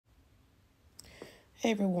Hey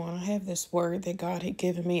everyone, I have this word that God had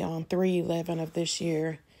given me on 3/11 of this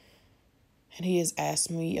year, and He has asked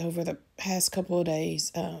me over the past couple of days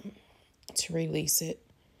to release it.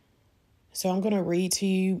 So I'm going to read to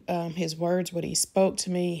you His words, what He spoke to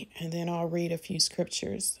me, and then I'll read a few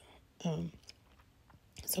scriptures.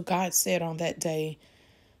 So God said on that day,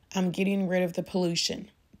 I'm getting rid of the pollution,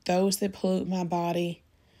 those that pollute my body.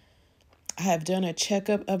 I have done a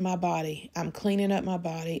checkup of my body. I'm cleaning up my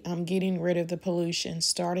body. I'm getting rid of the pollution,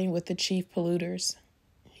 starting with the chief polluters.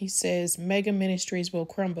 He says, mega ministries will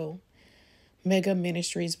crumble. Mega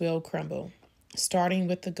ministries will crumble, starting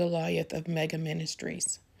with the Goliath of mega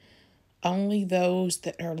ministries. Only those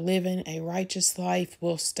that are living a righteous life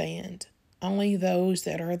will stand. Only those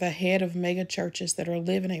that are the head of mega churches that are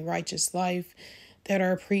living a righteous life, that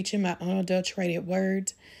are preaching my unadulterated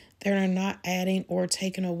words, that are not adding or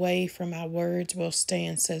taking away from my words will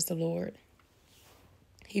stand, says the Lord.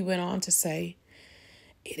 He went on to say,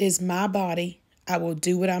 it is my body. I will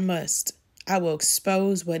do what I must. I will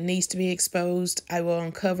expose what needs to be exposed. I will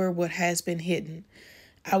uncover what has been hidden.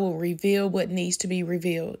 I will reveal what needs to be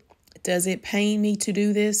revealed. Does it pain me to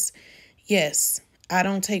do this? Yes. I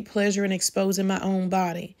don't take pleasure in exposing my own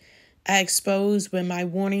body. I expose when my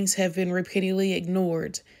warnings have been repeatedly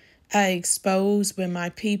ignored. I expose when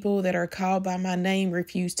my people that are called by my name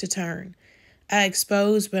refuse to turn. I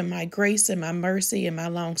expose when my grace and my mercy and my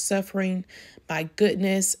long suffering, my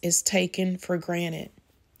goodness is taken for granted.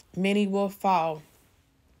 Many will fall.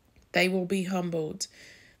 They will be humbled.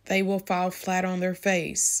 They will fall flat on their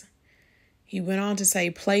face. He went on to say,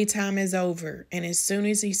 playtime is over. And as soon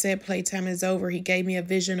as he said playtime is over, he gave me a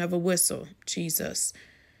vision of a whistle. Jesus,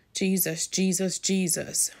 Jesus, Jesus,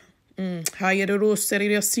 Jesus.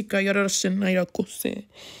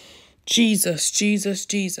 Jesus, Jesus,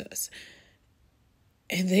 Jesus.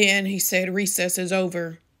 And then he said, recess is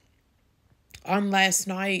over. On last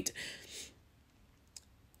night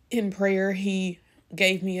in prayer, he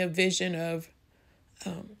gave me a vision of,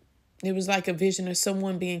 it was like a vision of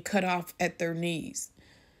someone being cut off at their knees.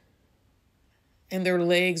 And their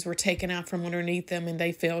legs were taken out from underneath them and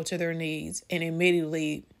they fell to their knees. And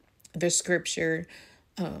immediately the scripture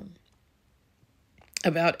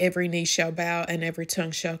about every knee shall bow and every tongue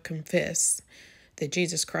shall confess that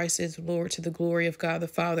Jesus Christ is Lord to the glory of God the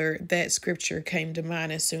Father. That scripture came to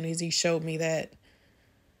mind as soon as he showed me that.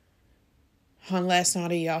 On last night,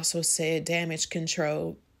 he also said damage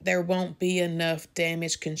control. There won't be enough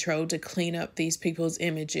damage control to clean up these people's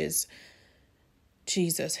images.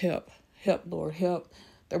 Jesus, help. Help, Lord, help.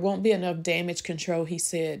 There won't be enough damage control, he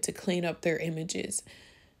said, to clean up their images.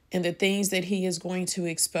 And the things that he is going to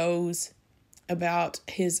expose about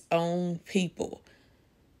his own people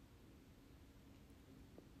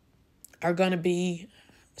are going to be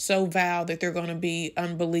so vile that they're going to be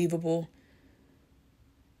unbelievable.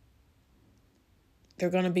 They're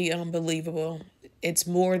going to be unbelievable. It's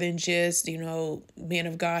more than just, men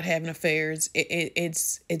of God having affairs.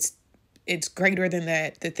 It's greater than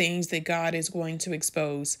that. The things that God is going to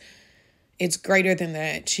expose. It's greater than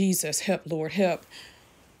that. Jesus, help, Lord, help.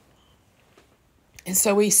 And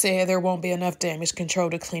so he said there won't be enough damage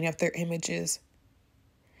control to clean up their images.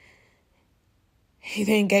 He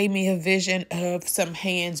then gave me a vision of some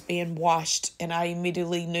hands being washed, and I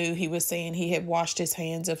immediately knew he was saying he had washed his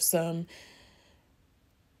hands of some.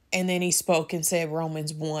 And then he spoke and said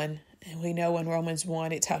Romans 1. And we know in Romans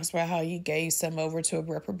 1, it talks about how he gave some over to a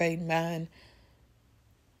reprobate mind.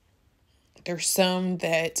 There's some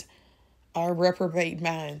that are reprobate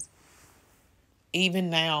minds,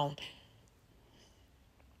 even now.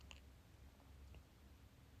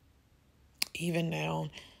 Even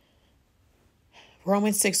now.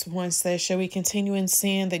 Romans 6:1 says, shall we continue in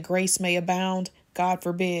sin that grace may abound? God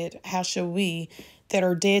forbid. How shall we that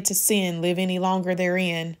are dead to sin live any longer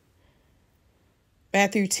therein?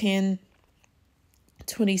 Matthew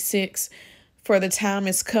 10:26, for the time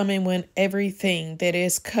is coming when everything that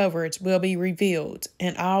is covered will be revealed,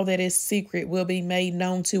 and all that is secret will be made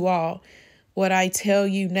known to all. What I tell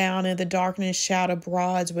you now in the darkness, shout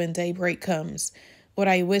abroad when daybreak comes. What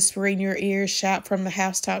I whisper in your ears, shout from the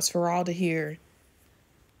housetops for all to hear.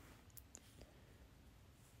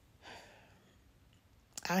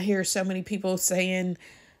 I hear so many people saying,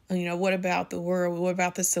 what about the world? What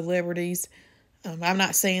about the celebrities? I'm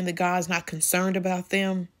not saying that God's not concerned about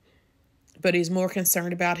them, but he's more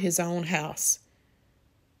concerned about his own house.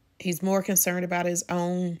 He's more concerned about his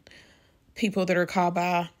own people that are called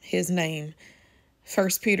by his name.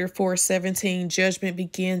 1 Peter 4:17, judgment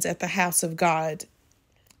begins at the house of God.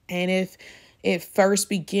 And if it first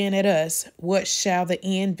begin at us, what shall the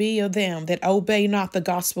end be of them that obey not the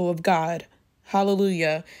gospel of God?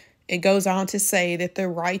 Hallelujah. It goes on to say that the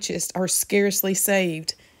righteous are scarcely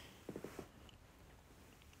saved.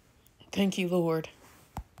 Thank you, Lord.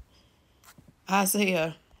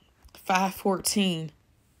 Isaiah 5:14.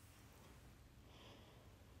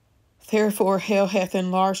 Therefore hell hath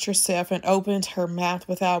enlarged herself and opened her mouth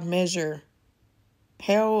without measure.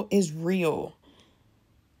 Hell is real.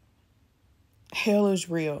 Hell is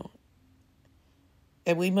real.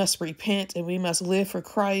 And we must repent and we must live for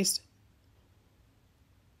Christ.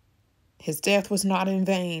 His death was not in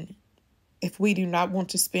vain if we do not want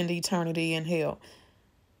to spend eternity in hell.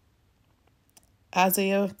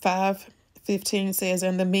 Isaiah 5:15 says,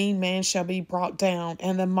 and the mean man shall be brought down,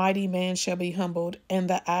 and the mighty man shall be humbled, and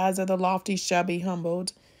the eyes of the lofty shall be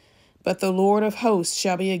humbled. But the Lord of hosts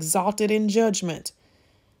shall be exalted in judgment.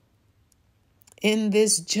 In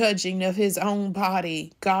this judging of his own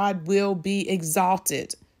body, God will be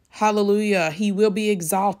exalted. Hallelujah. He will be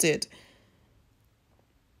exalted.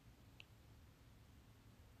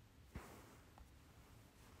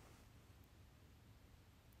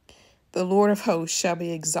 The Lord of hosts shall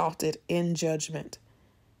be exalted in judgment,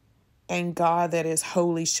 and God that is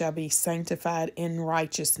holy shall be sanctified in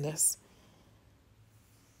righteousness.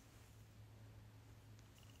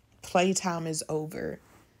 Playtime is over.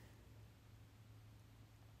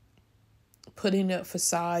 Putting up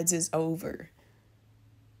facades is over.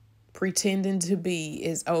 Pretending to be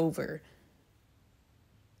is over.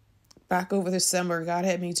 Back over the summer, God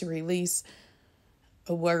had me to release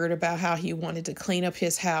a word about how he wanted to clean up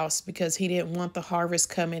his house because he didn't want the harvest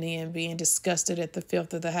coming in being disgusted at the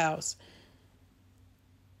filth of the house.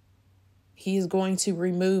 He is going to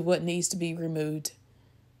remove what needs to be removed.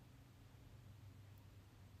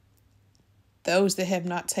 Those that have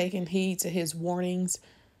not taken heed to his warnings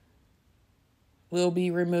will be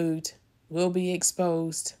removed, will be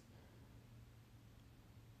exposed.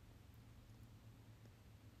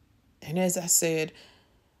 And as I said,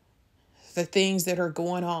 the things that are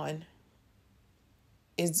going on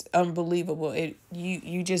is unbelievable.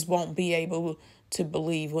 You just won't be able to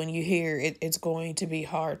believe when you hear it. It's going to be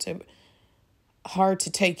hard to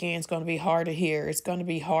take in. It's going to be hard to hear. It's going to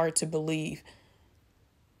be hard to believe.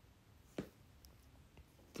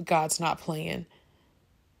 But God's not playing.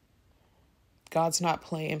 God's not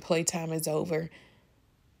playing. Playtime is over.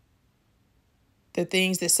 The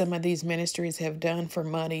things that some of these ministries have done for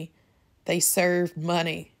money, they serve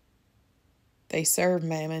money. They serve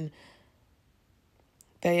mammon.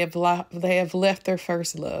 They have left their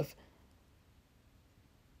first love.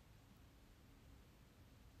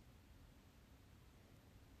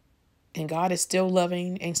 And God is still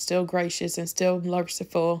loving and still gracious and still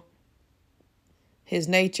merciful. His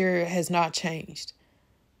nature has not changed.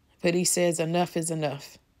 But he says enough is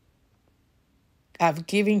enough. I've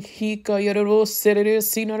given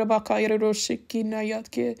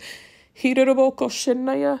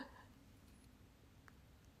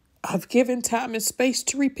I've given time and space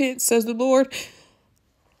to repent, says the Lord.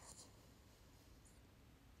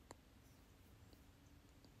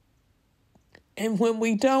 And when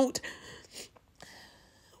we don't,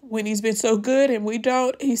 when he's been so good and we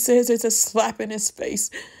don't, he says it's a slap in his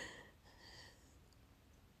face.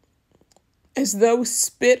 As though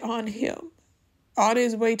spit on him on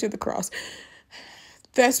his way to the cross.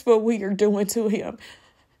 That's what we are doing to him.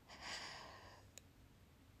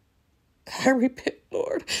 I repent,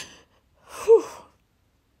 Lord. Whew.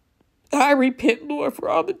 I repent, Lord, for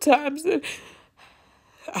all the times that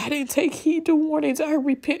I didn't take heed to warnings. I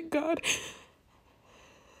repent, God.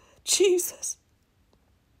 Jesus.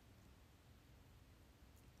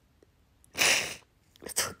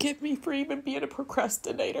 Forgive me for even being a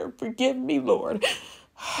procrastinator. Forgive me, Lord.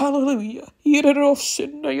 Hallelujah.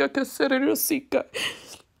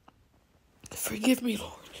 Forgive me,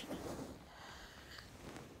 Lord.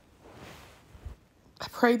 I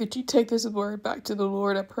pray that you take this word back to the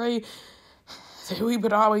Lord. I pray that we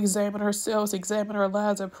would all examine ourselves, examine our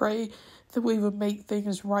lives. I pray that we would make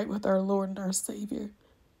things right with our Lord and our Savior.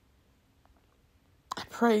 I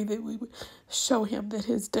pray that we would show him that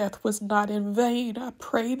his death was not in vain. I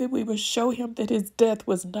pray that we would show him that his death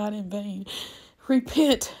was not in vain.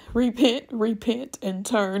 Repent, repent, repent, and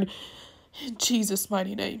turn in Jesus'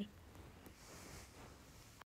 mighty name.